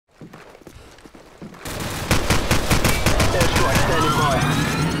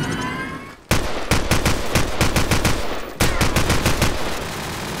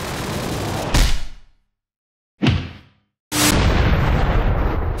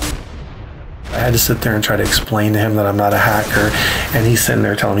had to sit there and try to explain to him that I'm not a hacker, and he's sitting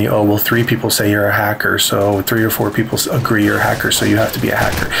there telling me, oh, well, 3 people say you're a hacker, so 3 or 4 people agree you're a hacker, so you have to be a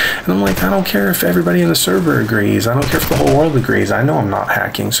hacker. And I'm like, I don't care if everybody in the server agrees. I don't care if the whole world agrees. I know I'm not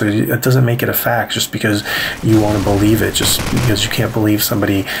hacking, so it doesn't make it a fact just because you want to believe it, just because you can't believe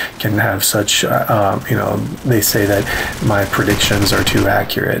somebody can have such, they say that my predictions are too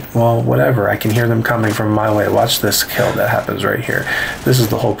accurate. Well, whatever. I can hear them coming from my way. Watch this kill that happens right here. This is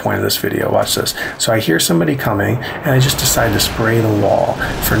the whole point of this video. Watch this. So I hear somebody coming, and I just decide to spray the wall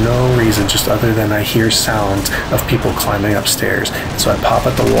for no reason, just other than I hear sounds of people climbing upstairs. So I pop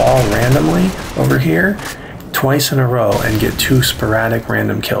at the wall randomly over here twice in a row and get 2 sporadic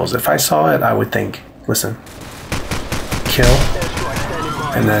random kills. If I saw it, I would think, listen, kill,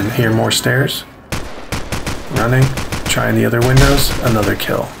 and then hear more stairs, running, trying the other windows, another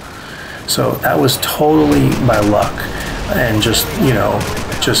kill. So that was totally by luck, and just,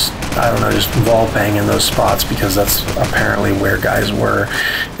 I don't know, just wall banging those spots because that's apparently where guys were,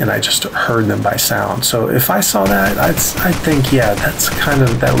 and I just heard them by sound. So if I saw that, I'd think, yeah,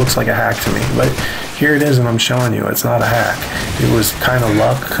 that looks like a hack to me. But here it is, and I'm showing you it's not a hack. It was kind of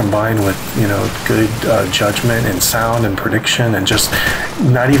luck combined with, good judgment and sound and prediction, and just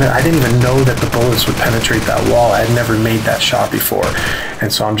I didn't even know that the bullets would penetrate that wall. I had never made that shot before.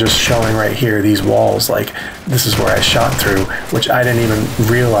 And so I'm just showing right here these walls, like this is where I shot through, which I didn't even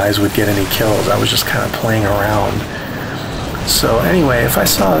realize would get any kills. I was just kind of playing around. So anyway, if I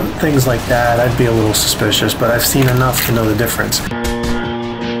saw things like that, I'd be a little suspicious, but I've seen enough to know the difference.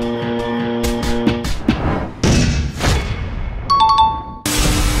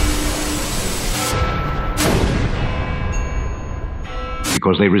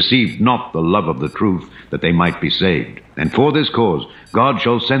 Because they received not the love of the truth, that they might be saved. And for this cause God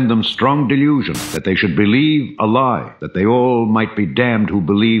shall send them strong delusion, that they should believe a lie, that they all might be damned who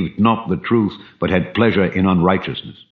believed not the truth, but had pleasure in unrighteousness.